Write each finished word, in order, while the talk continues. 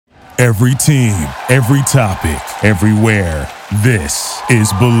Every team, every topic, everywhere. This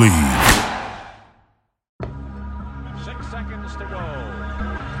is Believe. 6 seconds to go.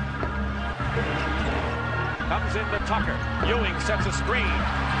 Comes into Tucker. Ewing sets a screen.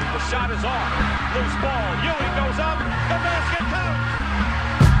 The shot is off. Loose ball. Ewing goes up. The basket counts.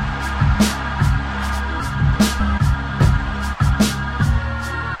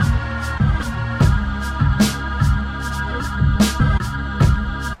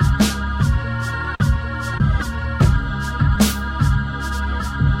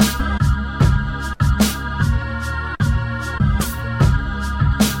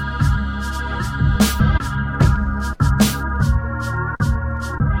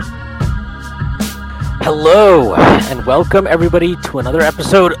 Hello, and welcome everybody to another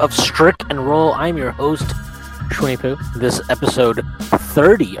episode of Strick and Roll. I'm your host, Shwayne. This episode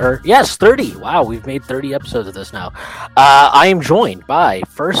 30, 30. Wow, we've made 30 episodes of this now. I am joined by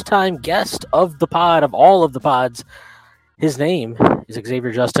first-time guest of the pod, of all of the pods. His name is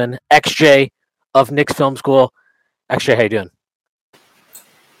Xavier Justin, XJ of Knicks Film School. XJ, how you doing?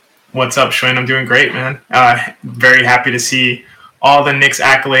 What's up, Shwayne? I'm doing great, man. Very happy to see all the Knicks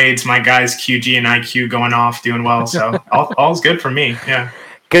accolades, my guys QG and IQ going off, doing well. So all's good for me. Yeah.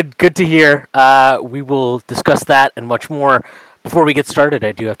 Good to hear. We will discuss that and much more. Before we get started,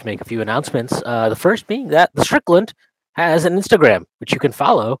 I do have to make a few announcements. The first being that the Strickland has an Instagram, which you can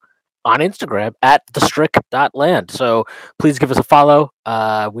follow on Instagram at thestrick.land. So please give us a follow.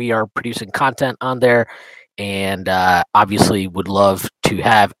 We are producing content on there, and obviously would love to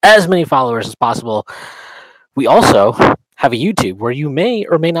have as many followers as possible. We also have a YouTube where you may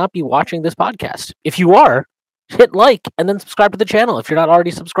or may not be watching this podcast. If you are, hit like and then subscribe to the channel if you're not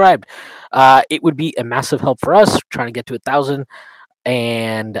already subscribed. It would be a massive help for us trying to get to 1,000.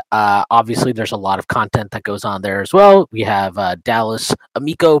 And obviously there's a lot of content that goes on there as well. We have Dallas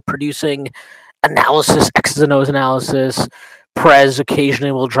Amico producing analysis, X's and O's analysis. Prez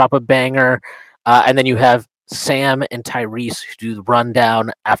occasionally will drop a banger. And then you have Sam and Tyrese who do the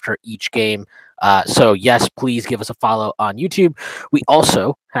rundown after each game. So yes, please give us a follow on YouTube. We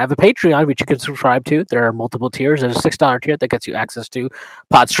also have a Patreon, which you can subscribe to. There are multiple tiers. There's a $6 tier that gets you access to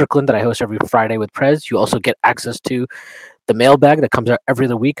Pod Strickland that I host every Friday with Prez. You also get access to the mailbag that comes out every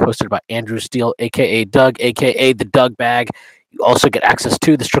other week, hosted by Andrew Steele, a.k.a. Doug, a.k.a. the Doug Bag. You also get access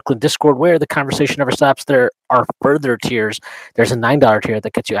to the Strickland Discord, where the conversation never stops. There are further tiers. There's a $9 tier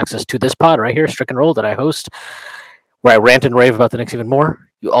that gets you access to this pod right here, Strick and Roll, that I host, where I rant and rave about the Knicks even more.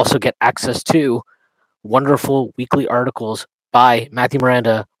 You also get access to wonderful weekly articles by Matthew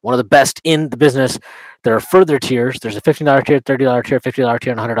Miranda, one of the best in the business. There are further tiers. There's a $15 tier, $30 tier, $50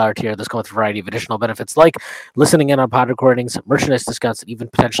 tier, and $100 tier. This come with a variety of additional benefits like listening in on pod recordings, merchandise discounts, and even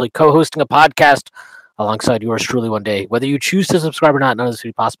potentially co-hosting a podcast alongside yours truly one day. Whether you choose to subscribe or not, none of this would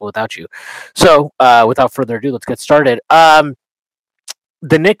be possible without you. So without further ado, let's get started. The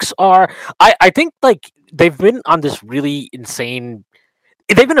Knicks are, I think, like, they've been on this really insane,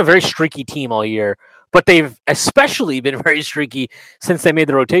 they've been a very streaky team all year, but they've especially been very streaky since they made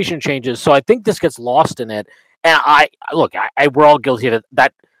the rotation changes. So I think this gets lost in it. And we're all guilty of it.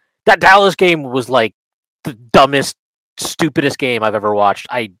 That Dallas game was like the dumbest, stupidest game I've ever watched.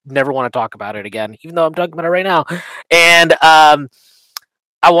 I never want to talk about it again, even though I'm talking about it right now. And I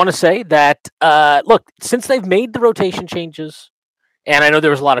want to say that, since they've made the rotation changes, and I know there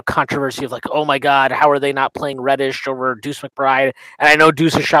was a lot of controversy of like, oh my God, how are they not playing Reddish over Deuce McBride? And I know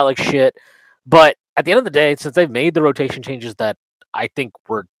Deuce has shot like shit, but at the end of the day, since they've made the rotation changes that I think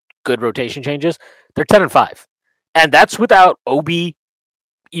were good rotation changes, they're 10-5. And that's without Obi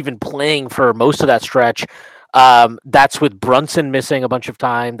even playing for most of that stretch. That's with Brunson missing a bunch of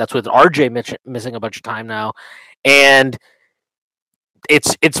time. That's with RJ missing a bunch of time now. And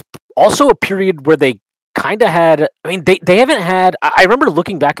it's also a period where they kind of had, they haven't had, I remember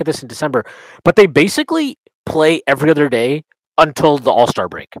looking back at this in December, but they basically play every other day until the All-Star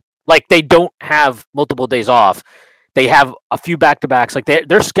break. Like, they don't have multiple days off. They have a few back-to-backs. Like,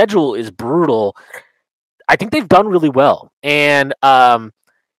 their schedule is brutal. I think they've done really well. And, I'm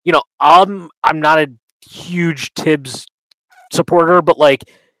not a huge Tibbs supporter, but, like,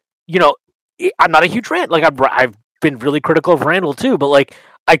 I'm not a huge Rand. Like, I've been really critical of Randall, too. But, like,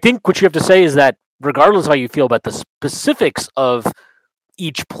 I think what you have to say is that regardless of how you feel about the specifics of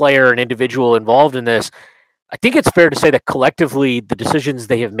each player and individual involved in this, I think it's fair to say that collectively the decisions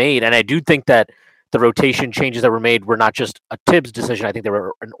they have made, and I do think that the rotation changes that were made were not just a Tibbs decision. I think they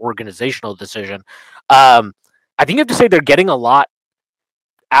were an organizational decision. I think you have to say they're getting a lot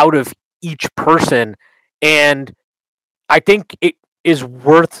out of each person, and I think it is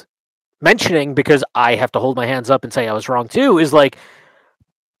worth mentioning, because I have to hold my hands up and say I was wrong too, is like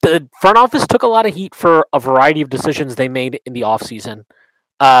the front office took a lot of heat for a variety of decisions they made in the offseason.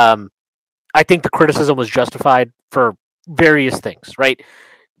 I think the criticism was justified for various things, right?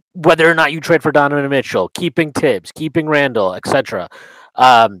 Whether or not you trade for Donovan Mitchell, keeping Tibbs, keeping Randall, etc.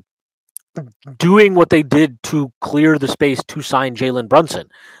 Doing what they did to clear the space to sign Jalen Brunson.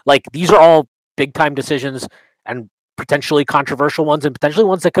 Like, these are all big-time decisions and potentially controversial ones and potentially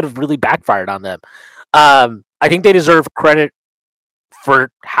ones that could have really backfired on them. I think they deserve credit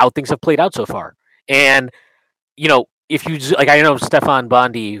for how things have played out so far. And, if you, like, I know Stefan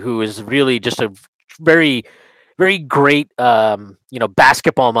Bondi, who is really just a very, very great,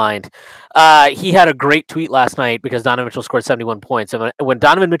 basketball mind. He had a great tweet last night because Donovan Mitchell scored 71 points. And when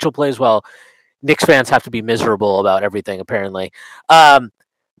Donovan Mitchell plays well, Knicks fans have to be miserable about everything, apparently.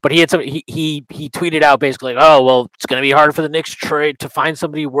 But he had he tweeted out basically, oh, well, it's going to be hard for the Knicks to find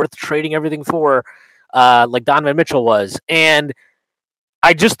somebody worth trading everything for, like Donovan Mitchell was. And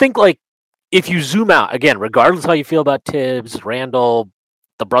I just think, like, if you zoom out, again, regardless how you feel about Tibbs, Randall,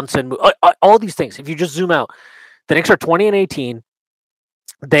 the Brunson, all these things, if you just zoom out, the Knicks are 20-18.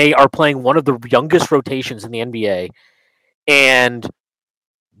 They are playing one of the youngest rotations in the NBA, and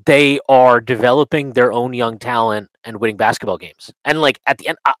they are developing their own young talent and winning basketball games. And, like, at the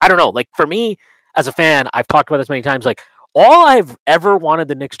end, I don't know, like, for me as a fan, I've talked about this many times, like, all I've ever wanted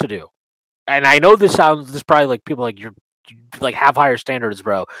the Knicks to do, and I know this probably, like, people like, you're like, have higher standards,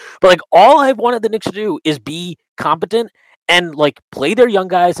 bro. But, like, all I've wanted the Knicks to do is be competent and, like, play their young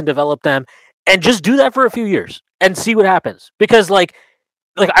guys and develop them and just do that for a few years and see what happens. Because, like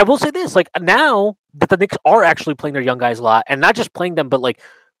I will say this, like, now that the Knicks are actually playing their young guys a lot, and not just playing them, but, like,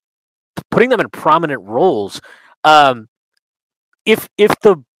 putting them in prominent roles. If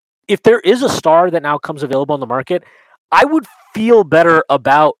there is a star that now comes available on the market, I would feel better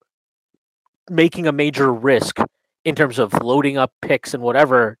about making a major risk in terms of loading up picks and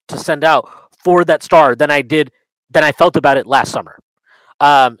whatever to send out for that star than I felt about it last summer.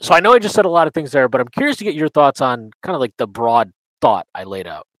 So I know I just said a lot of things there, but I'm curious to get your thoughts on kind of like the broad thought I laid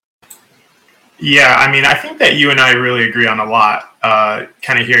out. Yeah, I mean, I think that you and I really agree on a lot.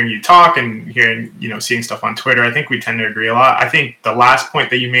 Kind of hearing you talk and hearing, seeing stuff on Twitter, I think we tend to agree a lot. I think the last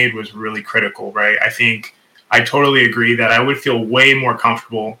point that you made was really critical, right? I think I totally agree that I would feel way more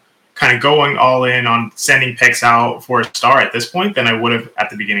comfortable kind of going all in on sending picks out for a star at this point than I would have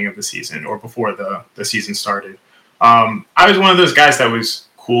at the beginning of the season or before the season started. I was one of those guys that was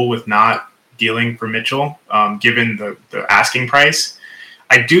cool with not dealing for Mitchell, given the asking price.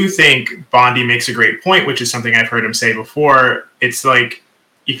 I do think Bondi makes a great point, which is something I've heard him say before. It's like,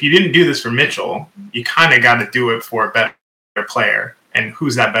 if you didn't do this for Mitchell, you kind of got to do it for a better player. And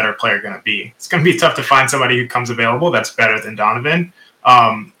who's that better player going to be? It's going to be tough to find somebody who comes available that's better than Donovan,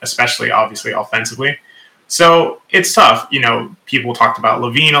 especially, obviously, offensively. So it's tough. People talked about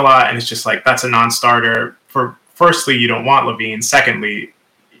LaVine a lot, and it's just like, that's a non-starter. Firstly, you don't want LaVine. Secondly,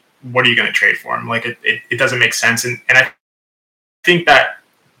 what are you going to trade for him? Like, it doesn't make sense. And I think that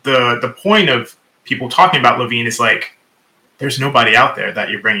the point of people talking about LaVine is like, there's nobody out there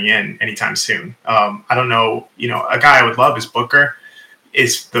that you're bringing in anytime soon. I don't know. A guy I would love is Booker.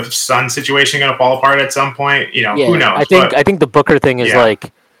 Is the Sun situation going to fall apart at some point? Who knows? I think the Booker thing is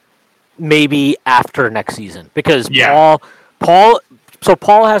like maybe after next season because Paul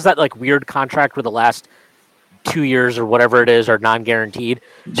has that like weird contract for the last 2 years or whatever it is, or non-guaranteed.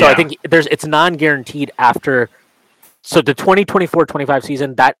 So I think it's non-guaranteed after. So the 2024-25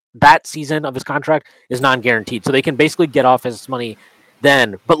 season, that season of his contract is non-guaranteed. So they can basically get off his money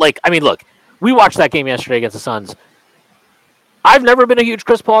then. But like, I mean, look, we watched that game yesterday against the Suns. I've never been a huge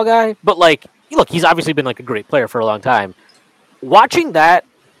Chris Paul guy, but like, look, he's obviously been like a great player for a long time. Watching that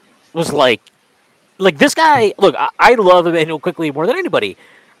was like this guy, look, I love Emmanuel Quickley more than anybody.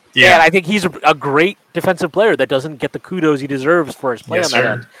 Yeah. And I think he's a great defensive player that doesn't get the kudos he deserves for his play on that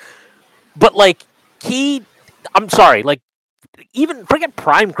end. But like, I'm sorry, like, even forget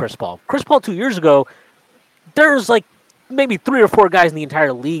prime Chris Paul. Chris Paul 2 years ago, there's like maybe 3 or 4 guys in the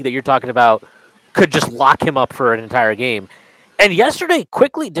entire league that you're talking about could just lock him up for an entire game. And yesterday,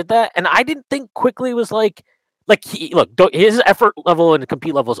 Quickley did that, and I didn't think Quickley was his effort level and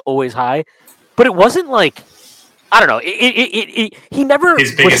compete level is always high, but it wasn't like, I don't know, he never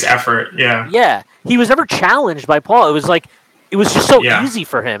his biggest effort, yeah, he was never challenged by Paul. It was like it was just so easy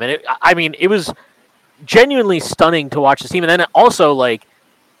for him, and it was genuinely stunning to watch this team. And then also, like,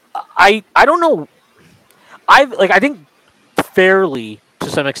 I don't know, I think fairly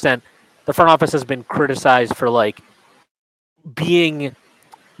to some extent, the front office has been criticized for like being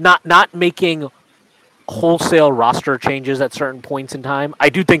not making wholesale roster changes at certain points in time. I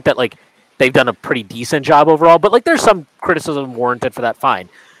do think that like they've done a pretty decent job overall, but like there's some criticism warranted for that. Fine,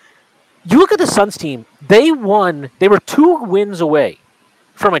 you look at the Suns team, they were 2 wins away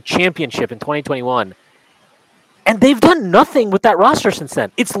from a championship in 2021, and they've done nothing with that roster since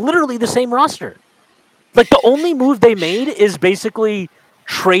then. It's literally the same roster. Like, the only move they made is basically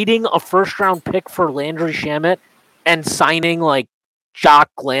trading a first-round pick for Landry Shamet and signing, like, Jock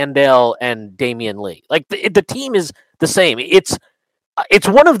Landale and Damian Lee. Like, the team is the same. It's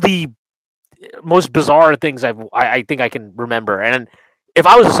one of the most bizarre things I think I can remember. And if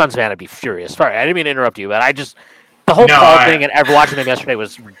I was a Suns fan, I'd be furious. Sorry, I didn't mean to interrupt you, but the whole Paul thing and ever watching them yesterday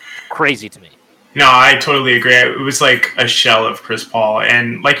was crazy to me. No, I totally agree. It was like a shell of Chris Paul.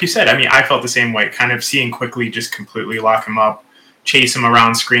 And like you said, I mean, I felt the same way, kind of seeing quickly just completely lock him up, chase him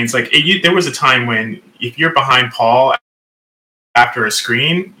around screens. Like, there was a time when if you're behind Paul after a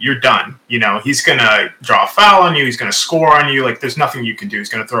screen, you're done. You know, he's going to draw a foul on you. He's going to score on you. Like, there's nothing you can do. He's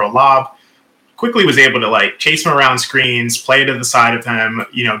going to throw a lob. Quickly was able to, like, chase him around screens, play to the side of him,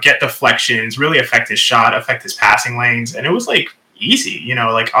 you know, get deflections, really affect his shot, affect his passing lanes. And it was, like, easy. You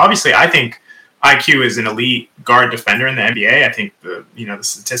know, like, obviously, I think IQ is an elite guard defender in the NBA. I think the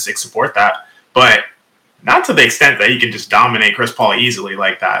statistics support that. But not to the extent that he can just dominate Chris Paul easily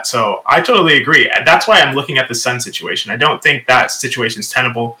like that. So I totally agree. And that's why I'm looking at the Sun situation. I don't think that situation is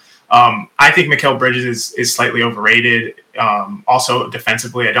tenable. I think Mikal Bridges is slightly overrated. Also,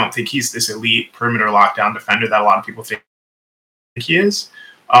 defensively, I don't think he's this elite perimeter lockdown defender that a lot of people think he is.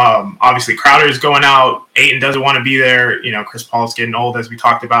 Obviously, Crowder is going out. Ayton doesn't want to be there. You know, Chris Paul's getting old, as we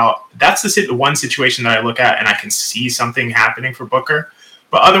talked about. That's the one situation that I look at, and I can see something happening for Booker.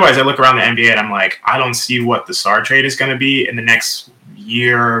 But otherwise, I look around the NBA, and I'm like, I don't see what the star trade is going to be in the next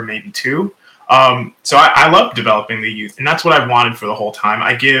year, maybe 2. So I love developing the youth, and that's what I've wanted for the whole time.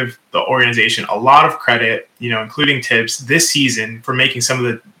 I give the organization a lot of credit, you know, including Tibbs this season for making some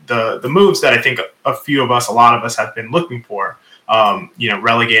of the moves that I think a lot of us have been looking for. You know,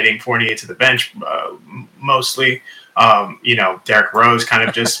 relegating Fournier to the bench mostly. You know, Derrick Rose kind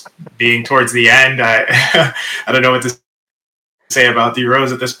of just being towards the end. I don't know what to say about D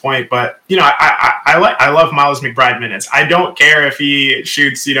Rose at this point, but you know, I love Miles McBride minutes. I don't care if he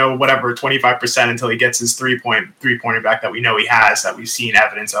shoots, you know, whatever 25% until he gets his three-pointer back that we know he has, that we've seen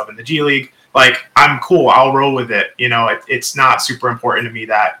evidence of in the G League. Like, I'm cool. I'll roll with it. You know, it's not super important to me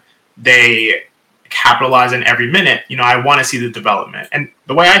that they capitalize on every minute. You know, I want to see the development. And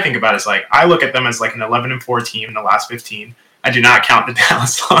the way I think about it is, like, I look at them as like an 11-4 team in the last 15. I do not count the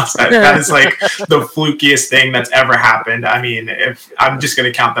Dallas loss. That is like the flukiest thing that's ever happened. I mean, if I'm just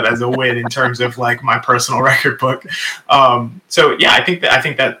going to count that as a win in terms of like my personal record book. So yeah, I think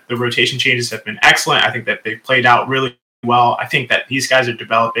that the rotation changes have been excellent. I think that they've played out really well. I think that these guys are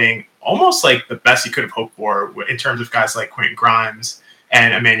developing almost like the best you could have hoped for in terms of guys like Quentin Grimes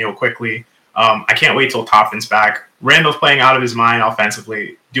and Emmanuel Quickley. I can't wait till Toppin's back. Randall's playing out of his mind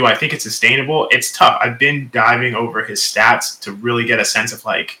offensively. Do I think it's sustainable? It's tough. I've been diving over his stats to really get a sense of,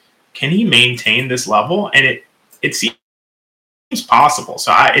 like, can he maintain this level? And it seems possible.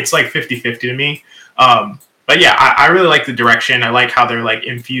 So it's like 50-50 to me. But yeah, I really like the direction. I like how they're like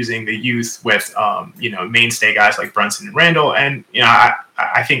infusing the youth with, you know, mainstay guys like Brunson and Randall. And, you know,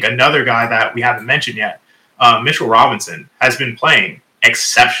 I think another guy that we haven't mentioned yet, Mitchell Robinson, has been playing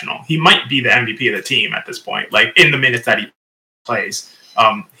exceptional. He might be the MVP of the team at this point, like in the minutes that he plays.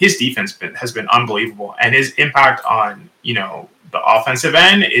 His defense has been unbelievable, and his impact on, you know, the offensive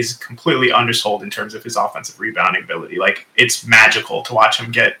end is completely undersold in terms of his offensive rebounding ability. Like, it's magical to watch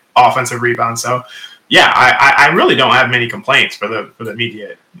him get offensive rebounds. So yeah, I really don't have many complaints for the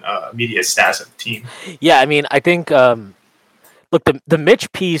media stats of the team. Yeah, I mean, I think look, the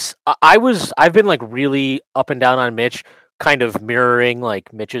Mitch piece, I've been like really up and down on Mitch, kind of mirroring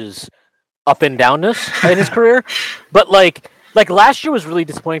like Mitch's up and downness in his career. But like last year was really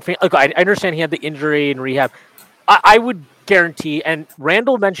disappointing for me. Like, I understand he had the injury and rehab. I would guarantee, and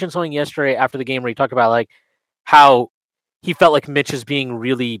Randall mentioned something yesterday after the game where he talked about like how he felt like Mitch is being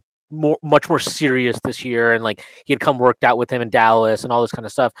really much more serious this year, and like he had come worked out with him in Dallas and all this kind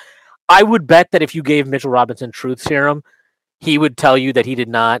of stuff. I would bet that if you gave Mitchell Robinson truth serum, he would tell you that he did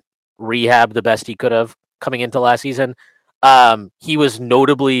not rehab the best he could have coming into last season. He was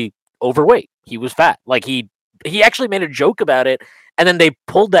notably overweight. He was fat. Like, he actually made a joke about it, and then they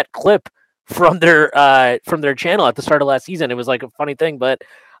pulled that clip from their channel at the start of last season. It was like a funny thing, but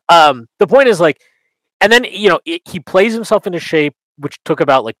the point is, like, and then, you know, he plays himself into shape, which took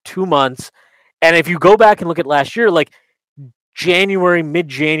about like 2 months. And if you go back and look at last year, like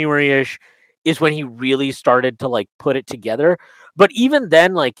mid-January-ish is when he really started to like put it together. But even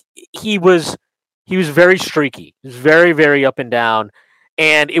then, like, he was very streaky. He was very, very up and down.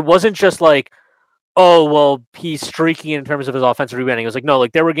 And it wasn't just like, oh, well, he's streaking in terms of his offensive rebounding. It was like, no,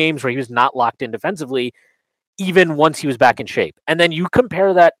 like there were games where he was not locked in defensively, even once he was back in shape. And then you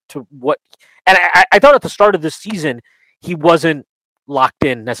compare that to what, and I thought at the start of this season, he wasn't locked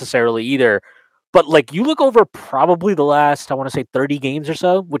in necessarily either. But like you look over probably the last, I want to say 30 games or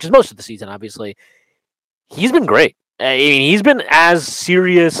so, which is most of the season, obviously, he's been great. I mean, he's been as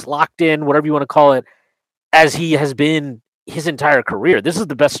serious, locked in, whatever you want to call it, as he has been his entire career. This is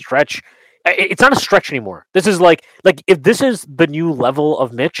the best stretch. It's not a stretch anymore. This is like if this is the new level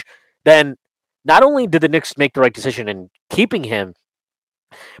of Mitch, then not only did the Knicks make the right decision in keeping him,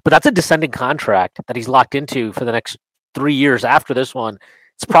 but that's a descending contract that he's locked into for the next 3 years after this one.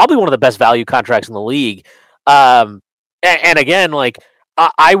 It's probably one of the best value contracts in the league. And again, like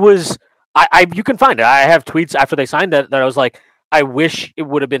you can find it. I have tweets after they signed that I was like, I wish it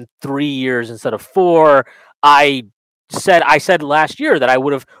would have been 3 years instead of 4. I said last year that I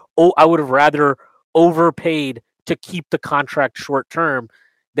would have rather overpaid to keep the contract short term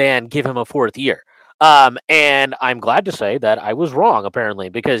than give him a 4th year. And I'm glad to say that I was wrong, apparently,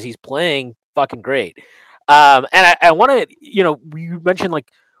 because he's playing fucking great. And I want to, you mentioned like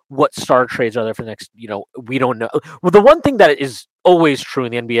what star trades are there for the next, we don't know. Well, the one thing that is always true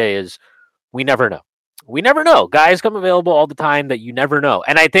in the NBA is we never know. We never know. Guys come available all the time that you never know.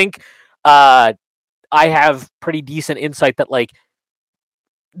 And I think I have pretty decent insight that like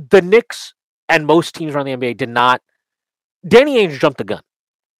the Knicks and most teams around the NBA did not. Danny Ainge jumped the gun.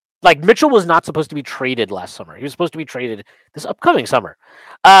 Like Mitchell was not supposed to be traded last summer. He was supposed to be traded this upcoming summer.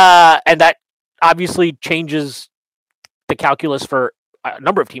 And that obviously changes the calculus for a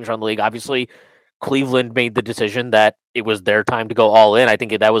number of teams around the league. Obviously, Cleveland made the decision that it was their time to go all in. I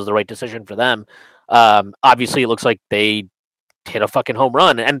think that was the right decision for them. Obviously, it looks like they hit a fucking home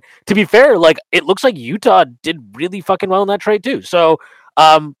run. And to be fair, like it looks like Utah did really fucking well in that trade too. So,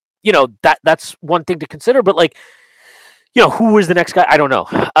 that's one thing to consider. But like, who is the next guy? I don't know.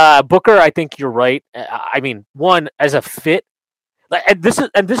 Booker, I think you're right. I mean, one as a fit, and this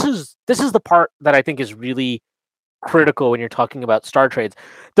is the part that I think is really critical when you're talking about star trades.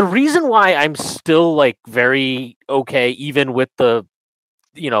 The reason why I'm still like very okay, even with the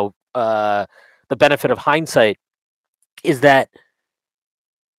benefit of hindsight, is that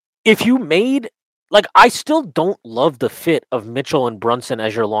if you made like I still don't love the fit of Mitchell and Brunson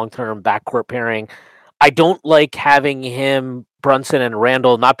as your long-term backcourt pairing. I don't like having him, Brunson and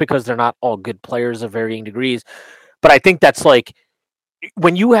Randall, not because they're not all good players of varying degrees, but I think that's like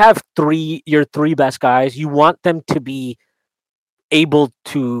when you have your 3 best guys, you want them to be able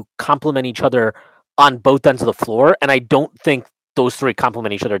to complement each other on both ends of the floor, and I don't think those 3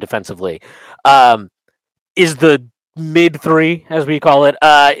 complement each other defensively. Is the mid 3, as we call it,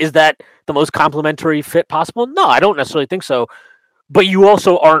 is that the most complementary fit possible? No, I don't necessarily think so. But you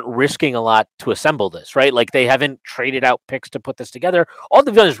also aren't risking a lot to assemble this, right? Like they haven't traded out picks to put this together. All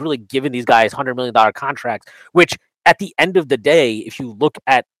they've done is really given these guys $100 million contracts, which at the end of the day, if you look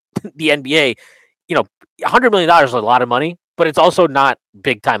at the NBA, $100 million is a lot of money, but it's also not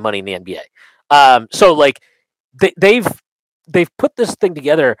big time money in the NBA. So like they've put this thing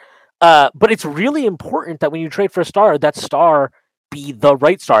together, but it's really important that when you trade for a star, that star be the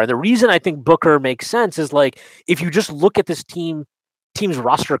right star. And the reason I think Booker makes sense is like if you just look at this team's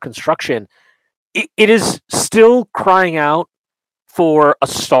roster construction, it is still crying out for a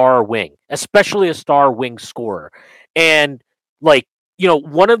star wing, especially a star wing scorer. And like,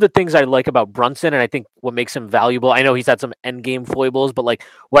 one of the things I like about Brunson, and I think what makes him valuable, I know he's had some end game foibles, but like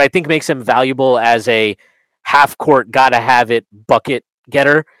what I think makes him valuable as a half court, gotta have it bucket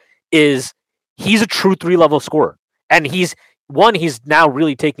getter is he's a true 3-level scorer. And he's now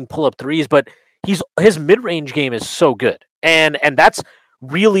really taking pull-up threes, but his mid-range game is so good. And that's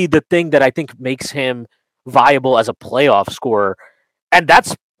really the thing that I think makes him viable as a playoff scorer. And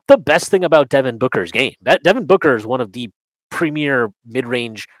that's the best thing about Devin Booker's game. Devin Booker is one of the premier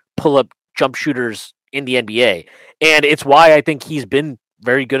mid-range pull-up jump shooters in the NBA. And it's why I think he's been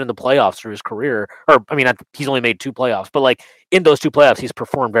very good in the playoffs through his career. Or, I mean, he's only made 2 playoffs, but like in those 2 playoffs, he's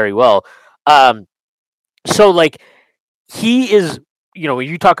performed very well. So like he is, when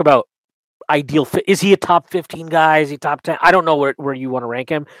you talk about ideal fit, is he a top 15 guy? Is he top 10? I don't know where you want to rank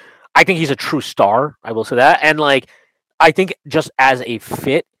him. I think he's a true star. I will say that. And like, I think just as a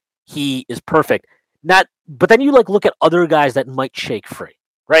fit, he is perfect. But then you like look at other guys that might shake free,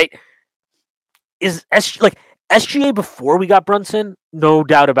 right? Is SGA before we got Brunson? No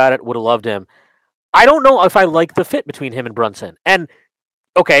doubt about it. Would have loved him. I don't know if I like the fit between him and Brunson. And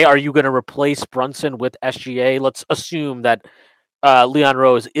okay, are you going to replace Brunson with SGA? Let's assume that Leon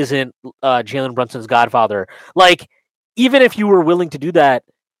Rose isn't Jalen Brunson's godfather. Like, even if you were willing to do that,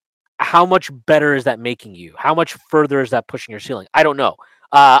 how much better is that making you? How much further is that pushing your ceiling? I don't know.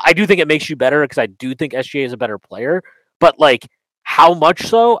 I do think it makes you better because I do think SGA is a better player, but like how much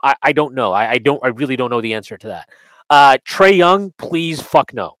so? I don't know. I really don't know the answer to that. Trae Young, please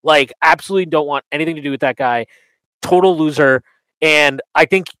fuck no. Like absolutely don't want anything to do with that guy. Total loser. And I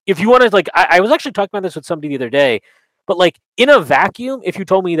think if you want to like, I was actually talking about this with somebody the other day, but like in a vacuum, if you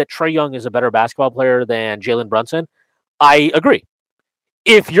told me that Trae Young is a better basketball player than Jalen Brunson, I agree.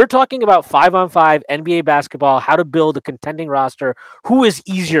 If you're talking about 5-on-5 NBA basketball, how to build a contending roster, who is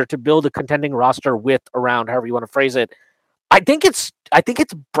easier to build a contending roster with, around, however you want to phrase it, I think it's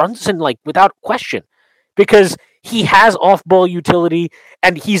Brunson, like without question, because he has off-ball utility,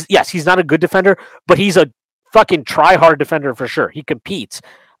 and he's not a good defender, but he's a fucking try-hard defender for sure. He competes.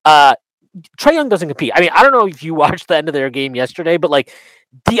 Trae Young doesn't compete. I mean, I don't know if you watched the end of their game yesterday, but like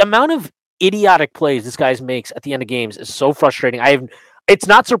the amount of idiotic plays this guy makes at the end of games is so frustrating. It's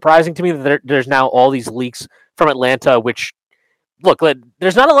not surprising to me that there's now all these leaks from Atlanta, which, look,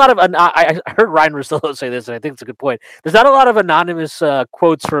 there's not a lot of... I heard Ryan Russillo say this, and I think it's a good point. There's not a lot of anonymous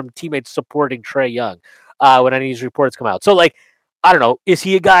quotes from teammates supporting Trae Young when any of these reports come out. So, like, I don't know. Is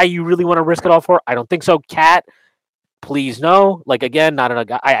he a guy you really want to risk it all for? I don't think so. Cat, please no. Like, again, not a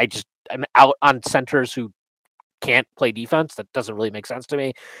guy. I'm out on centers who can't play defense. That doesn't really make sense to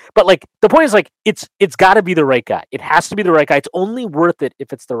me. But like the point is, like, it's got to be the right guy. It has to be the right guy. It's only worth it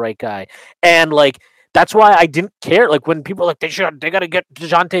if it's the right guy. And like that's why I didn't care. Like when people are like they got to get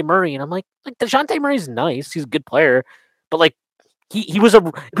DeJounte Murray, and I'm like DeJounte Murray's nice. He's a good player, but like he was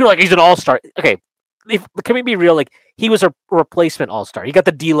people are like he's an all-star. Okay, can we be real? Like he was a replacement all-star. He got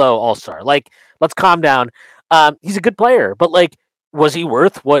the D'Lo all-star. Like let's calm down. He's a good player, but like, was he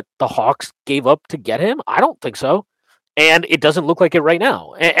worth what the Hawks gave up to get him? I don't think so. And it doesn't look like it right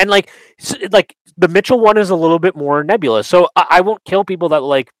now. And like the Mitchell one is a little bit more nebulous. So I won't kill people that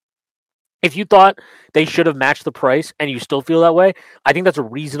like, if you thought they should have matched the price and you still feel that way, I think that's a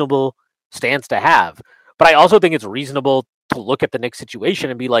reasonable stance to have. But I also think it's reasonable to look at the Knicks situation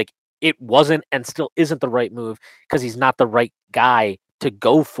and be like, it wasn't and still isn't the right move because he's not the right guy to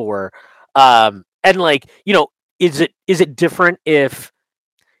go for. And like, you know, is it different if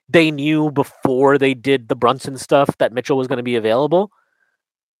they knew before they did the Brunson stuff that Mitchell was going to be available?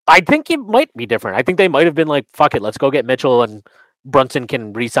 I think it might be different. I think they might have been like, fuck it, let's go get Mitchell and Brunson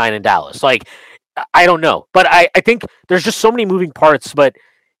can re-sign in Dallas. Like, I don't know. But I think there's just so many moving parts. But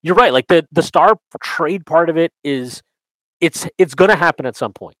you're right. Like the star trade part of it is it's going to happen at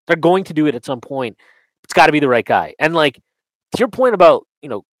some point. They're going to do it at some point. It's got to be the right guy. And like, to your point about, you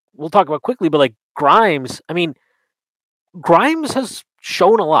know, we'll talk about quickly, but like Grimes, I mean, Grimes has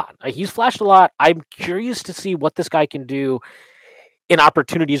shown a lot. He's flashed a lot. I'm curious to see what this guy can do in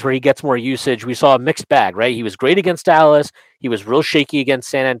opportunities where he gets more usage. We saw a mixed bag, right? He was great against Dallas. He was real shaky against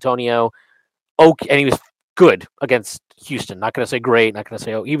San Antonio. And he was good against Houston. Not going to say great. Not going to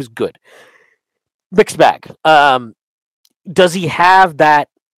say, he was good. Mixed bag. Does he have that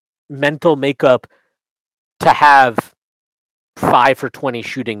mental makeup to have 5 for 20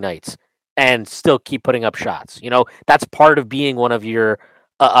 shooting nights and still keep putting up shots? You know, that's part of being one of your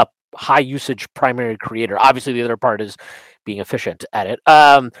a high usage primary creator. Obviously, the other part is being efficient at it.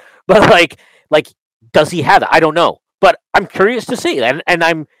 But like, does he have that? I don't know, but I'm curious to see, and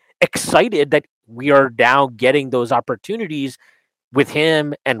I'm excited that we are now getting those opportunities with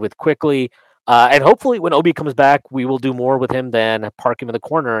him and with Quickly. And hopefully when Obi comes back, we will do more with him than park him in the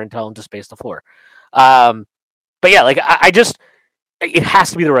corner and tell him to space the floor. But yeah, like I just, it has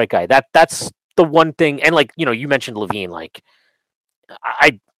to be the right guy. That's the one thing. And like, you know, you mentioned Levine, like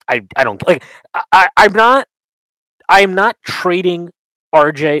I don't like, I'm not trading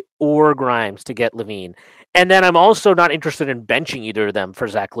RJ or Grimes to get Levine. And then I'm also not interested in benching either of them for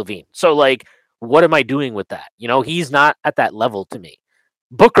Zach LaVine. So like, what am I doing with that? You know, he's not at that level to me.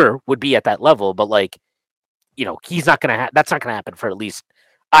 Booker would be at that level, but like, you know, he's not going to that's not going to happen for at least,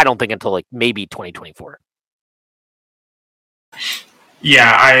 I don't think, until like maybe 2024.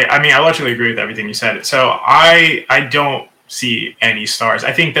 Yeah, I mean, I logically agree with everything you said. So I don't see any stars.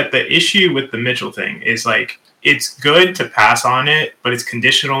 I think that the issue with the Mitchell thing is like, it's good to pass on it, but it's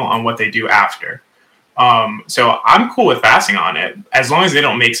conditional on what they do after. So I'm cool with passing on it as long as they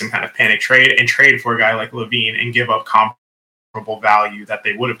don't make some kind of panic trade and trade for a guy like Levine and give up comparable value that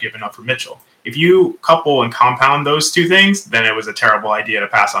they would have given up for Mitchell. If you couple and compound those two things, then it was a terrible idea to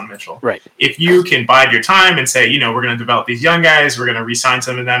pass on Mitchell. Right. If you can bide your time and say, you know, we're going to develop these young guys, we're going to re-sign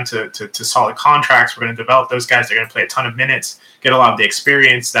some of them to solid contracts, we're going to develop those guys, they're going to play a ton of minutes, get a lot of the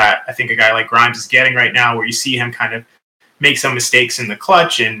experience that I think a guy like Grimes is getting right now, where you see him kind of make some mistakes in the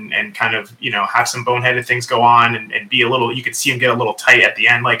clutch and kind of, you know, have some boneheaded things go on and be a little, you could see him get a little tight at the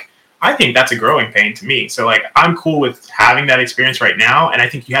end. Like, I think that's a growing pain to me. So like, I'm cool with having that experience right now, and I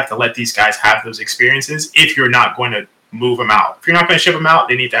think you have to let these guys have those experiences if you're not going to move them out. If you're not going to ship them out,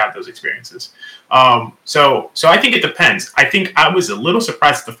 they need to have those experiences. So I think it depends. I think I was a little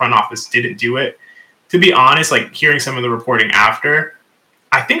surprised that the front office didn't do it. To be honest, like hearing some of the reporting after,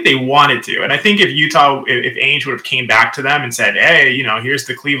 I think they wanted to. And I think if Ainge would have came back to them and said, hey, here's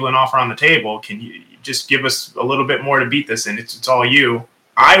the Cleveland offer on the table. Can you just give us a little bit more to beat this? And it's all you.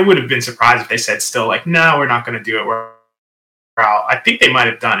 I would have been surprised if they said still like, no, we're not going to do it. We're out. I think they might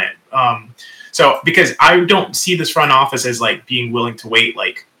have done it. So because I don't see this front office as like being willing to wait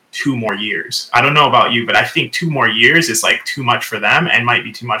like 2 more years. I don't know about you, but I think 2 more years is like too much for them and might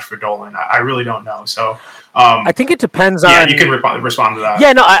be too much for Dolan. I really don't know. So I think it depends on. Yeah, you can respond to that.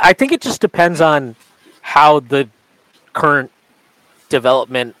 Yeah, no, I think it just depends on how the current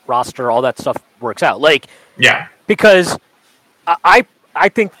development roster, all that stuff works out. Like, yeah, because I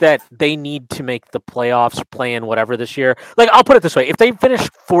think that they need to make the playoffs, play in whatever this year. Like, I'll put it this way: if they finish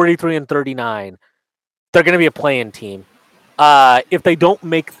 43-39, they're going to be a play-in team. If they don't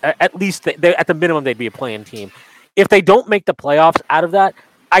make, at least at the minimum, they'd be a play-in team. If they don't make the playoffs out of that,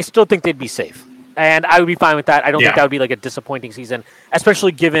 I still think they'd be safe, and I would be fine with that. I don't think that would be like a disappointing season,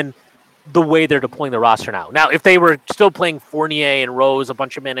 especially given the way they're deploying the roster now. Now, if they were still playing Fournier and Rose a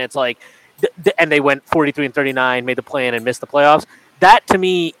bunch of minutes, like, and they went 43-39, made the play-in and missed the playoffs. That to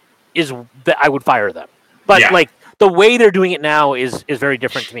me is that I would fire them. But like the way they're doing it now is very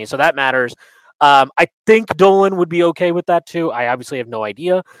different to me. So that matters. I think Dolan would be okay with that too. I obviously have no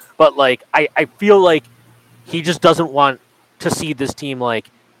idea, but like I feel like he just doesn't want to see this team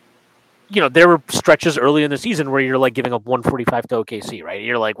like, there were stretches early in the season where you're like giving up 145 to OKC, right?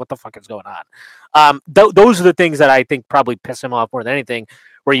 You're like, what the fuck is going on? Those are the things that I think probably piss him off more than anything,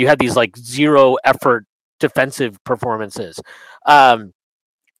 where you had these like zero effort defensive performances, and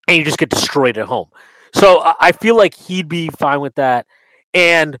you just get destroyed at home. So I feel like he'd be fine with that.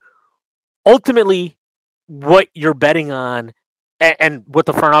 And ultimately, what you're betting on and what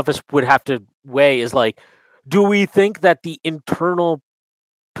the front office would have to weigh is like, do we think that the internal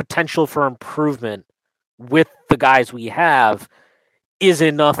potential for improvement with the guys we have is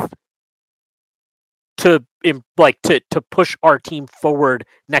enough to push our team forward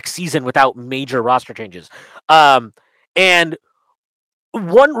next season without major roster changes? And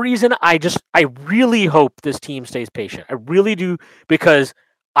one reason I really hope this team stays patient. I really do, because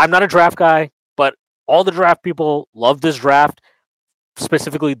I'm not a draft guy, but all the draft people love this draft,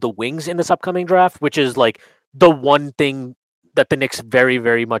 specifically the wings in this upcoming draft, which is like the one thing that the Knicks very,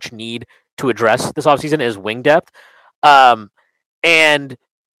 very much need to address this offseason is wing depth. And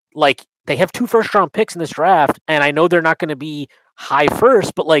like, they have 2 first-round picks in this draft, and I know they're not going to be high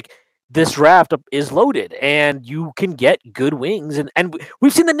first, but like, this draft is loaded, and you can get good wings, and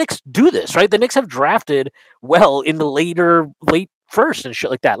we've seen the Knicks do this, right? The Knicks have drafted well in the late first and shit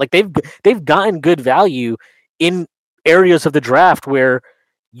like that. Like they've gotten good value in areas of the draft where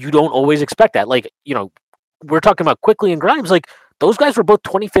you don't always expect that. Like, we're talking about Quickly and Grimes. Like, those guys were both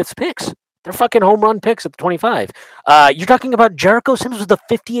 25th picks. They're fucking home run picks at the 25. You're talking about Jericho Sims was the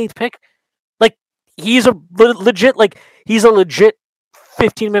 58th pick. Like, he's a legit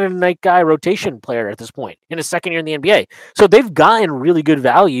 15-minute a night guy rotation player at this point in his second year in the NBA. So they've gotten really good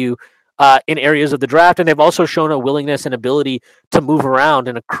value in areas of the draft, and they've also shown a willingness and ability to move around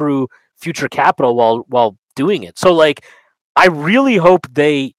and accrue future capital while doing it. So like, I really hope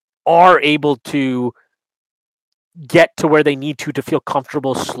they are able to get to where they need to feel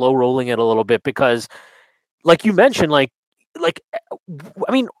comfortable slow rolling it a little bit, because like you mentioned, like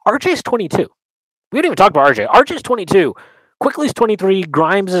I mean, RJ's 22. We didn't even talk about RJ. RJ's 22. Quickly's 23.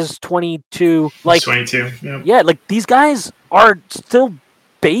 Grimes is 22. Like 22. Yeah, like these guys are still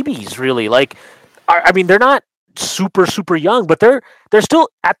babies, really. Like, I mean, they're not super, super young, but they're still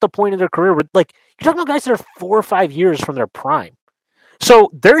at the point of their career where, like, you're talking about guys that are 4 or 5 years from their prime. So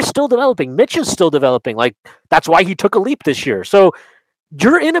they're still developing. Mitch is still developing. Like, that's why he took a leap this year. So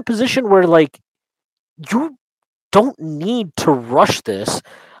you're in a position where, like, you don't need to rush this.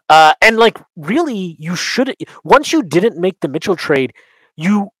 And, like, really, you should. Once you didn't make the Mitchell trade,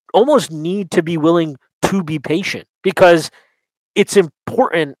 you almost need to be willing to be patient, because it's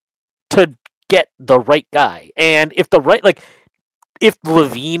important to get the right guy. And if if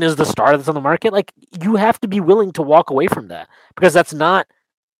Levine is the star that's on the market, like, you have to be willing to walk away from that, because that's not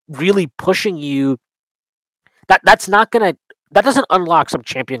really pushing you. That doesn't unlock some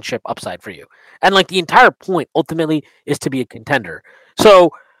championship upside for you. And like, the entire point ultimately is to be a contender.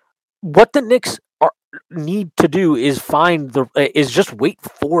 So what the Knicks need to do is just wait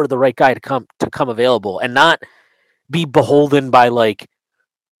for the right guy to come available, and not be beholden by like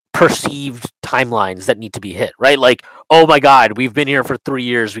perceived timelines that need to be hit, right? Like, oh my God, we've been here for 3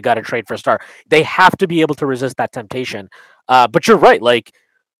 years. We got to trade for a star. They have to be able to resist that temptation. But you're right. Like,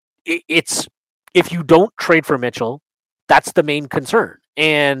 it's if you don't trade for Mitchell, that's the main concern.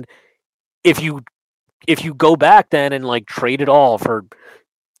 And if you go back then and like trade it all for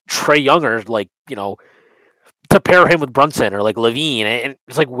Trae Young or like, to pair him with Brunson or like Levine, and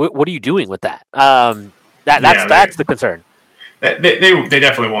it's like, what are you doing with that? That's the concern. They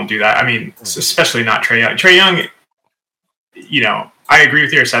definitely won't do that. I mean, especially not Trae Young. Trae Young, I agree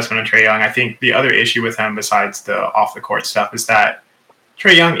with your assessment on Trae Young. I think the other issue with him, besides the off the court stuff, is that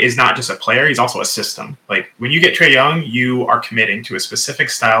Trae Young is not just a player; he's also a system. Like when you get Trae Young, you are committing to a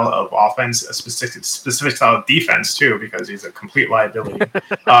specific style of offense, a specific style of defense too, because he's a complete liability.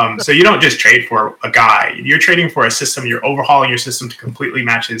 So you don't just trade for a guy; you're trading for a system. You're overhauling your system to completely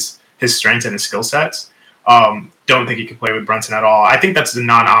match his strengths and his skill sets. Don't think he can play with Brunson at all. I think that's a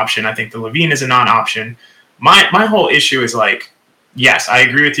non-option. I think the Levine is a non-option. My whole issue is like, yes, I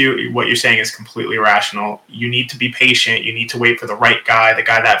agree with you. What you're saying is completely rational. You need to be patient. You need to wait for the right guy, the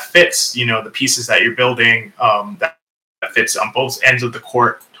guy that fits, the pieces that you're building, that fits on both ends of the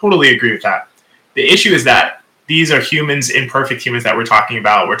court. Totally agree with that. The issue is that these are humans, imperfect humans that we're talking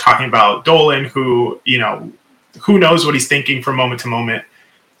about. We're talking about Dolan, who knows what he's thinking from moment to moment.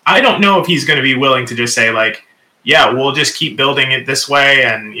 I don't know if he's going to be willing to just say like, yeah, we'll just keep building it this way.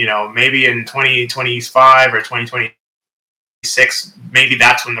 And, maybe in 2025 or 2026, maybe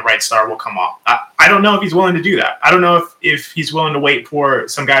that's when the right star will come off. I don't know if he's willing to do that. I don't know if he's willing to wait for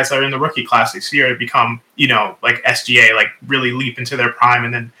some guys that are in the rookie class this year to become, like SGA, like really leap into their prime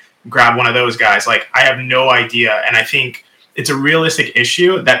and then grab one of those guys. Like, I have no idea. And I think it's a realistic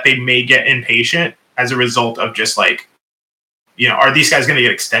issue that they may get impatient as a result of just like, are these guys going to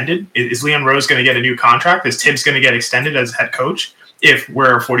get extended? Is Leon Rose going to get a new contract? Is Tibbs going to get extended as head coach if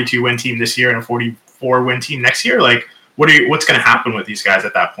we're a 42-win team this year and a 44-win team next year? Like, what's going to happen with these guys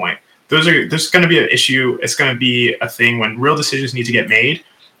at that point? There's going to be an issue. It's going to be a thing when real decisions need to get made,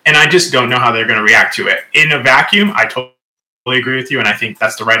 and I just don't know how they're going to react to it. In a vacuum, I totally agree with you, and I think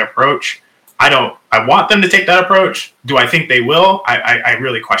that's the right approach. I want them to take that approach. Do I think they will? I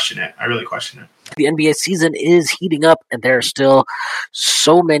really question it. The NBA season is heating up, and there are still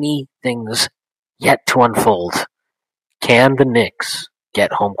so many things yet to unfold. Can the Knicks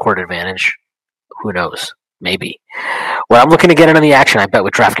get home court advantage? Who knows? Maybe. Well, I'm looking to get in on the action. I bet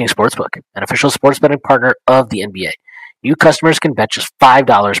with DraftKings Sportsbook, an official sports betting partner of the NBA. New customers can bet just $5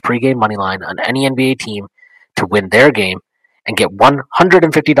 pregame moneyline on any NBA team to win their game and get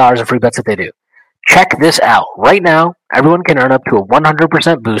 $150 in free bets if they do. Check this out. Right now, everyone can earn up to a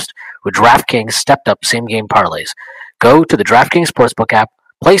 100% boost with DraftKings stepped-up same-game parlays. Go to the DraftKings Sportsbook app,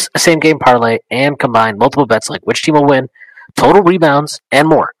 place a same-game parlay, and combine multiple bets like which team will win, total rebounds, and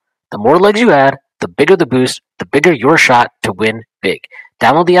more. The more legs you add, the bigger the boost, the bigger your shot to win big.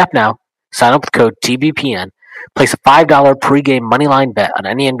 Download the app now, sign up with code TBPN, place a $5 pregame moneyline bet on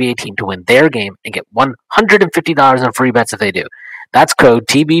any NBA team to win their game, and get $150 in free bets if they do. That's code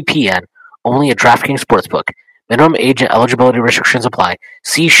TBPN. Only at DraftKings Sportsbook. Minimum age and eligibility restrictions apply.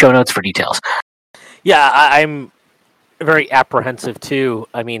 See show notes for details. Yeah, I'm very apprehensive too.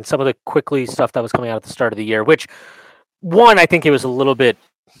 I mean, some of the quickly stuff that was coming out at the start of the year, which, one, I think it was a little bit...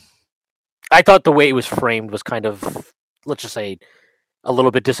 I thought the way it was framed was kind of, let's just say, a little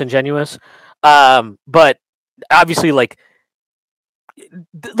bit disingenuous. But obviously, like,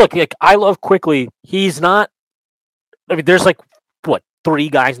 look, like, I love Quickly. He's not... I mean, there's like, 3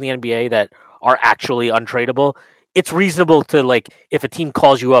 guys in the NBA that are actually untradeable. It's reasonable to, like, if a team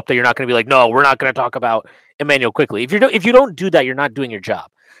calls you up, that you're not going to be like, no, we're not going to talk about Emmanuel Quickly. If you don't do that, you're not doing your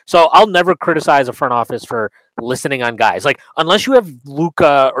job. So I'll never criticize a front office for listening on guys. Like, unless you have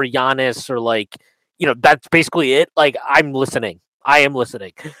Luka or Giannis or, like, that's basically it. Like, I'm listening. I am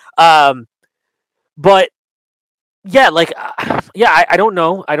listening. But yeah, like, I don't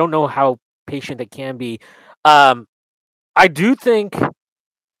know. I don't know how patient it can be. I do think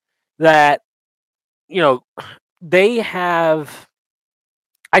that,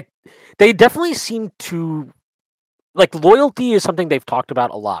 they definitely seem to, like, loyalty is something they've talked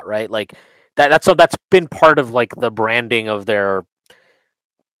about a lot, right? Like, that's been part of, like, the branding of their,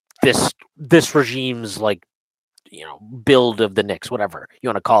 this regime's, like, build of the Knicks, whatever you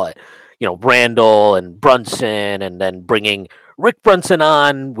want to call it. Randall and Brunson, and then bringing Rick Brunson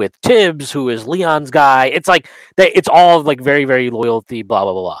on with Tibbs, who is Leon's guy. It's like it's all like very, very loyalty, blah,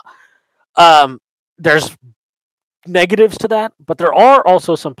 blah, blah, blah. There's negatives to that, but there are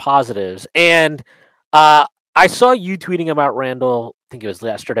also some positives. And I saw you tweeting about Randall, I think it was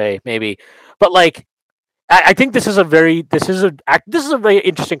yesterday, maybe. But, like, I think this is a very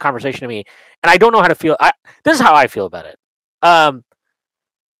interesting conversation to me, and I don't know how to feel. This is how I feel about it. I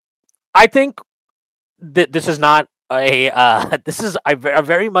think that this is not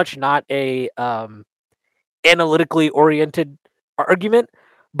very much not a analytically oriented argument,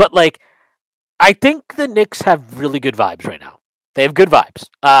 but like I think the Knicks have really good vibes right now. They have good vibes.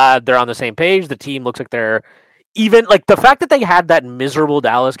 They're on the same page. The team looks like they're even like the fact that they had that miserable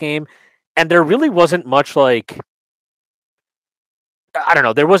Dallas game, and there really wasn't much like I don't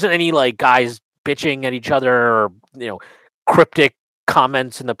know. There wasn't any like guys bitching at each other or cryptic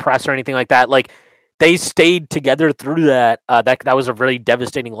comments in the press or anything like that. Like they stayed together through that. That was a really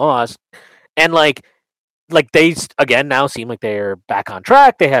devastating loss, and like they again now seem like they're back on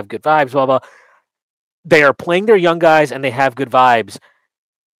track. They have good vibes. Blah blah. They are playing their young guys and they have good vibes.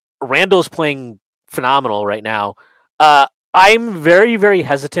 Randall's playing phenomenal right now. I'm very, very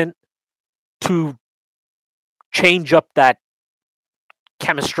hesitant to change up that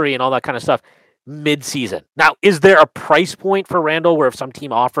chemistry and all that kind of stuff mid-season. Now, is there a price point for Randall where if some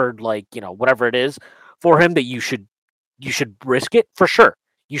team offered like, whatever it is for him that you should risk it? For sure.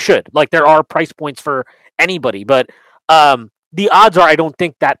 You should. Like there are price points for anybody, but the odds are I don't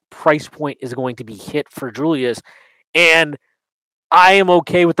think that price point is going to be hit for Julius, and I am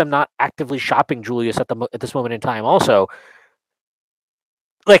okay with them not actively shopping Julius at this moment in time. Also,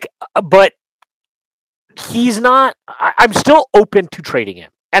 like, but he's not. I'm still open to trading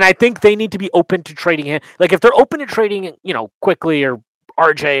him, and I think they need to be open to trading him. Like, if they're open to trading, quickly or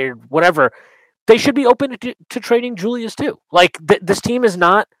RJ or whatever, they should be open to trading Julius too. Like, this team is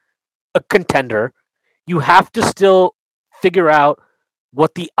not a contender. You have to still figure out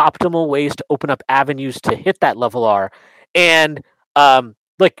what the optimal ways to open up avenues to hit that level are. And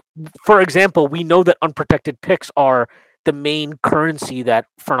like, for example, we know that unprotected picks are the main currency that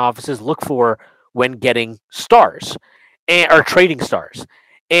front offices look for when getting stars or trading stars.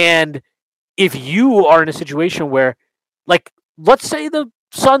 And if you are in a situation where, like, let's say the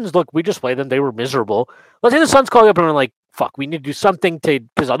Suns, look, we just played them, they were miserable. Let's say the Suns call you up and are like, fuck, we need to do something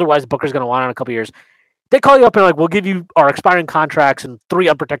because otherwise Booker's going to want it in a couple years. They call you up and like, we'll give you our expiring contracts and 3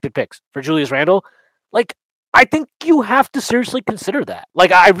 unprotected picks for Julius Randle. Like, I think you have to seriously consider that.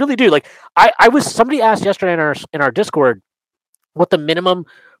 Like, I really do. Like, somebody asked yesterday in our Discord what the minimum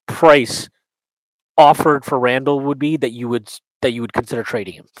price offered for Randle would be that you would consider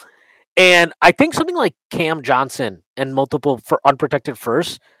trading him. And I think something like Cam Johnson and multiple for unprotected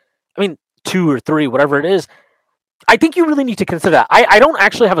firsts, I mean, 2 or 3, whatever it is, I think you really need to consider that. I don't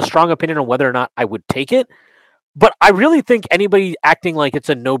actually have a strong opinion on whether or not I would take it, but I really think anybody acting like it's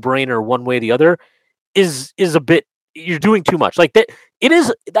a no-brainer one way or the other is a bit, you're doing too much. Like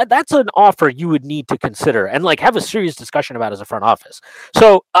that's an offer you would need to consider and like have a serious discussion about as a front office.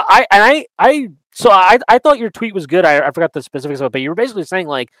 So I thought your tweet was good. I forgot the specifics of it, but you were basically saying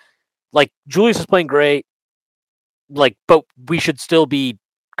like Julius is playing great, like, but we should still be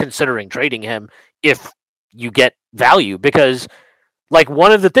considering trading him if you get value, because like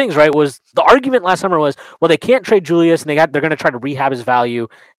one of the things, right, was the argument last summer was, well, they can't trade Julius and they're going to try to rehab his value.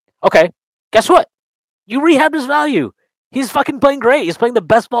 Okay, guess what? You rehabbed his value. He's fucking playing great. He's playing the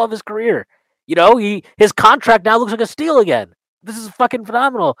best ball of his career. His contract now looks like a steal again. This is fucking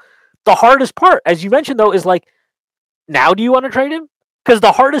phenomenal. The hardest part, as you mentioned though, is like, now do you want to trade him? Because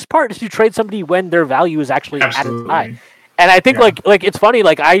the hardest part is to trade somebody when their value is actually at its high. And I think like it's funny,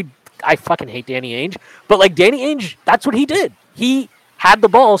 like I fucking hate Danny Ainge, but like Danny Ainge, that's what he did. He had the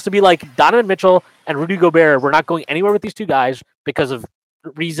balls to be like, Donovan Mitchell and Rudy Gobert, we're not going anywhere with these two guys because of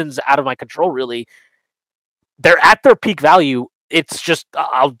reasons out of my control, really. They're at their peak value. It's just,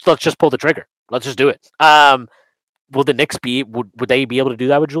 let's just pull the trigger. Let's just do it. Will the Knicks would they be able to do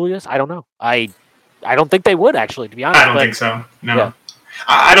that with Julius? I don't know. I don't think they would, actually, to be honest. I don't think so. No. Yeah.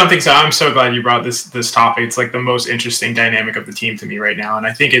 I don't think so. I'm so glad you brought this topic. It's like the most interesting dynamic of the team to me right now. And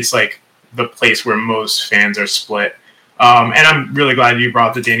I think it's like the place where most fans are split. And I'm really glad you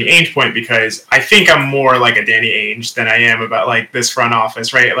brought the Danny Ainge point, because I think I'm more like a Danny Ainge than I am about like this front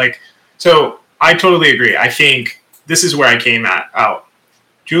office, right? Like, so I totally agree. I think this is where I came out.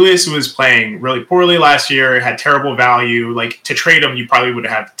 Julius was playing really poorly last year, had terrible value. Like, to trade him, you probably would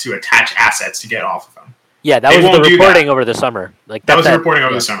have to attach assets to get off of him. Yeah, that was the reporting over the summer. Like that was the reporting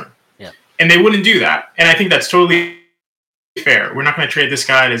over the summer. Yeah, and they wouldn't do that. And I think that's totally fair. We're not going to trade this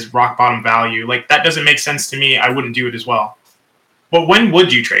guy at his rock bottom value. Like, that doesn't make sense to me. I wouldn't do it as well. But when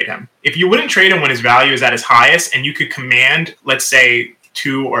would you trade him? If you wouldn't trade him when his value is at his highest, and you could command, let's say,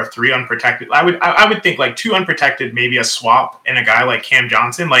 2 or 3 unprotected. I would think like 2 unprotected, maybe a swap, and a guy like Cam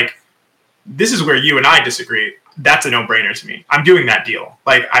Johnson. Like, this is where you and I disagree. That's a no-brainer to me. I'm doing that deal.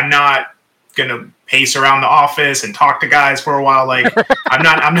 Like, I'm not gonna pace around the office and talk to guys for a while. Like I'm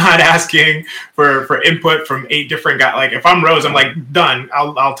not asking for input from 8 different guys. Like if I'm Rose, I'm like done.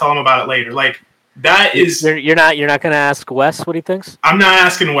 I'll tell him about it later. Like that is you're not gonna ask Wes what he thinks. I'm not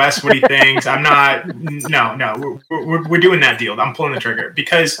asking Wes what he thinks. I'm not. No. We're doing that deal. I'm pulling the trigger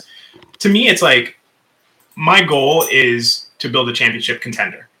because to me it's like my goal is to build a championship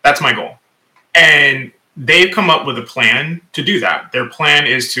contender. That's my goal, and they've come up with a plan to do that. Their plan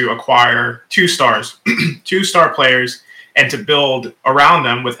is to acquire 2 stars, 2-star players, and to build around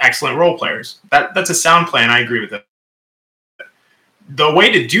them with excellent role players. That's a sound plan. I agree with it. The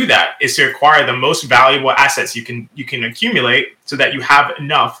way to do that is to acquire the most valuable assets you can accumulate so that you have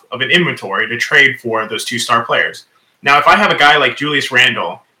enough of an inventory to trade for those 2-star players. Now, if I have a guy like Julius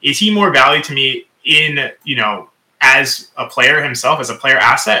Randle, is he more valued to me in, as a player himself, as a player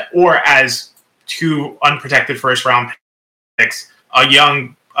asset, or as 2 unprotected first-round picks, a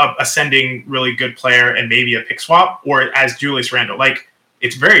young, ascending, really good player, and maybe a pick swap, or as Julius Randle? Like,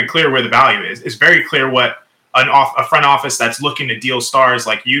 it's very clear where the value is. It's very clear what a front office that's looking to deal stars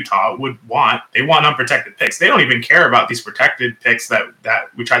like Utah would want. They want unprotected picks. They don't even care about these protected picks that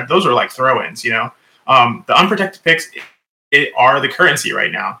we tried. Those are like throw-ins, The unprotected picks are the currency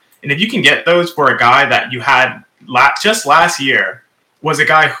right now. And if you can get those for a guy that you had just last year, was a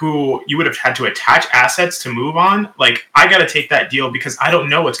guy who you would have had to attach assets to move on. Like, I got to take that deal because I don't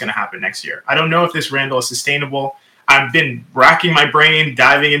know what's going to happen next year. I don't know if this Randle is sustainable. I've been racking my brain,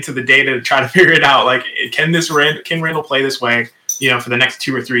 diving into the data to try to figure it out. Like, can Randle play this way, for the next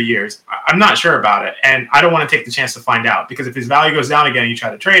 2 or 3 years? I'm not sure about it. And I don't want to take the chance to find out because if his value goes down again and you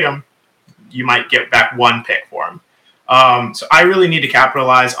try to trade him, you might get back 1 pick for him. So I really need to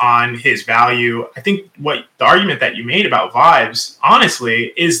capitalize on his value. I think the argument that you made about vibes,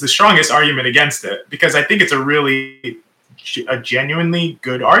 honestly, is the strongest argument against it because I think it's a genuinely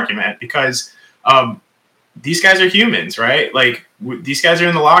good argument because these guys are humans, right? Like these guys are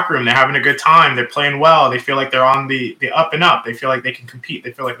in the locker room. They're having a good time. They're playing well. They feel like they're on the up and up. They feel like they can compete.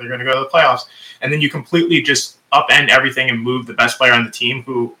 They feel like they're going to go to the playoffs. And then you completely just upend everything and move the best player on the team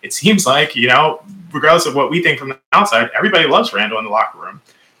who it seems like, regardless of what we think from the outside, everybody loves Randle in the locker room.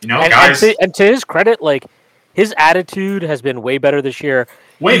 Guys. And to his credit, like his attitude has been way better this year.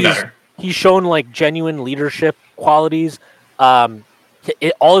 Way better. He's shown like genuine leadership qualities.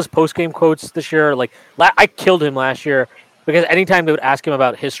 All his post-game quotes this year, like I killed him last year because anytime they would ask him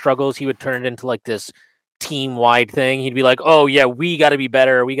about his struggles, he would turn it into like this team-wide thing. He'd be like, "Oh yeah, we got to be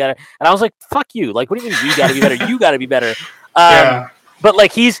better. We got to," and I was like, "Fuck you! Like, what do you mean we got to be better? You got to be better." But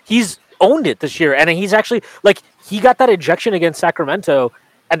like he's owned it this year, and he's actually like he got that ejection against Sacramento,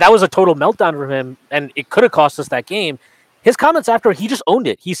 and that was a total meltdown for him, and it could have cost us that game. His comments after, he just owned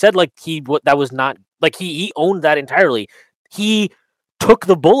it. He said like that was not like he owned that entirely. He took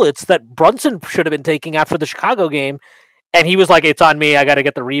the bullets that Brunson should have been taking after the Chicago game, and he was like, "It's on me. I got to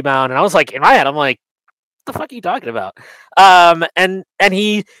get the rebound." And I was like, in my head, I'm like, "What the fuck are you talking about?" And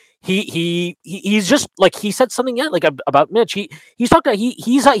he's just like he said something yet like about Mitch. He's talking.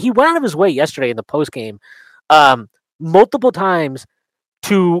 He went out of his way yesterday in the post game, multiple times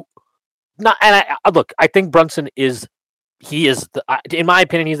to not. And I think Brunson is. He is, in my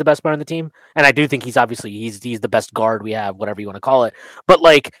opinion, he's the best player on the team, and I do think he's the best guard we have, whatever you want to call it. But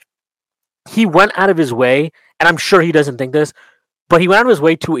like, he went out of his way, and I'm sure he doesn't think this, but he went out of his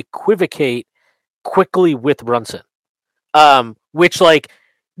way to equivocate quickly with Brunson. Which like,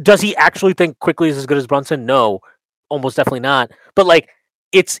 does he actually think Quickly is as good as Brunson? No, almost definitely not. But like,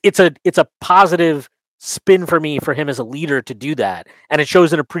 it's a positive spin for me for him as a leader to do that, and it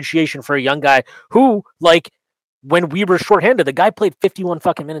shows an appreciation for a young guy who like. When we were shorthanded, the guy played 51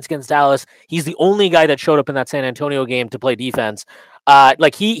 fucking minutes against Dallas. He's the only guy that showed up in that San Antonio game to play defense.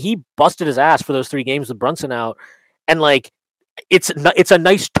 Like he busted his ass for those 3 games with Brunson out, and like it's a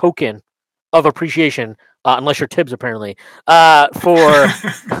nice token of appreciation, unless you're Tibbs apparently, for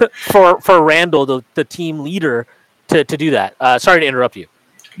for Randle, the team leader, to do that. Sorry to interrupt you.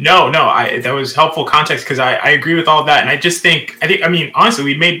 No, that was helpful context because I agree with all of that, and I mean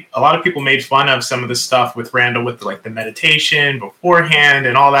honestly, a lot of people made fun of some of the stuff with Randle with like the meditation beforehand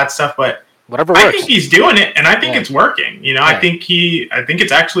and all that stuff, but whatever works. I think he's doing it, and I think it's working. I think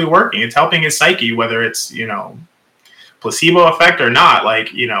it's actually working. It's helping his psyche, whether it's placebo effect or not.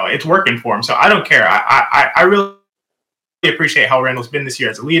 Like it's working for him. So I don't care. I really appreciate how Randle's been this year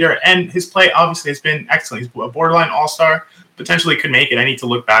as a leader, and his play obviously has been excellent. He's a borderline all-star. Potentially could make it. I need to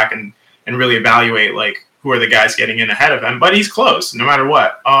look back and really evaluate like who are the guys getting in ahead of him, but he's close no matter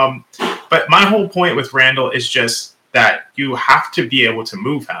what. But my whole point with Randle is just that you have to be able to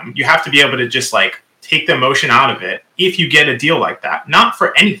move him. You have to be able to just like take the emotion out of it if you get a deal like that. Not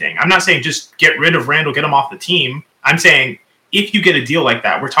for anything. I'm not saying just get rid of Randall, get him off the team. I'm saying if you get a deal like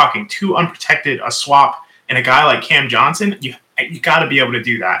that, we're talking 2 unprotected, a swap, and a guy like Cam Johnson, you got to be able to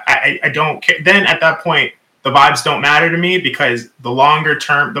do that. I don't care. Then at that point, the vibes don't matter to me because the longer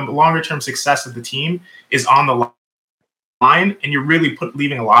term success of the team is on the line, and you're really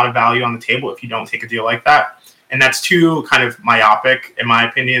leaving a lot of value on the table if you don't take a deal like that. And that's too kind of myopic, in my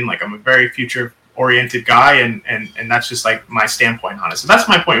opinion. Like, I'm a very future-oriented guy, and that's just like my standpoint on it. So that's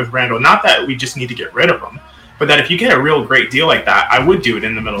my point with Randall. Not that we just need to get rid of him, but that if you get a real great deal like that, I would do it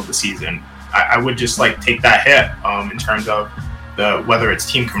in the middle of the season. I would just like take that hit in terms of whether it's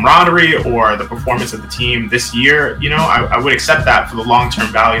team camaraderie or the performance of the team this year. You know, I would accept that for the long-term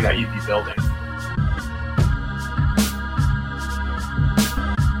value that you'd be building.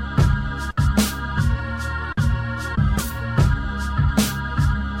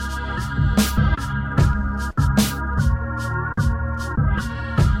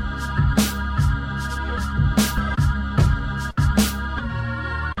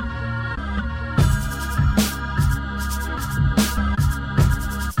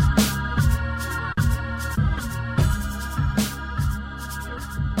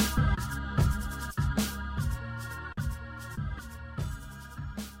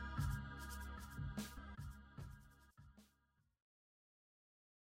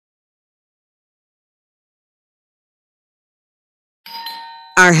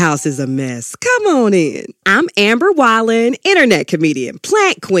 Our house is a mess. Come on in. I'm Amber Wallen, internet comedian,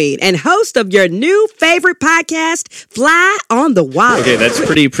 plant queen, and host of your new favorite podcast, Fly on the Wallen. Okay, that's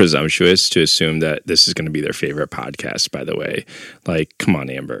pretty presumptuous to assume that this is going to be their favorite podcast, by the way. Like, come on,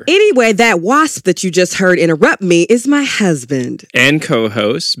 Amber. Anyway, that wasp that you just heard interrupt me is my husband. And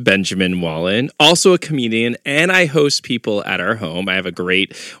co-host, Benjamin Wallen, also a comedian, and I host people at our home. I have a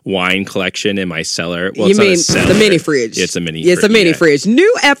great wine collection in my cellar. Well, you mean the mini fridge? Yeah, it's a mini fridge. It's a mini fridge.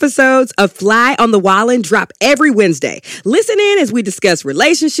 New episodes of Fly on the Wallen drop every Wednesday. Listen in as we discuss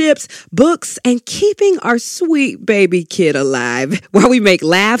relationships, books, and keeping our sweet baby kid alive while we make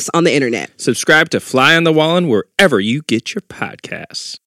laughs on the internet. Subscribe to Fly on the Wallen wherever you get your podcasts.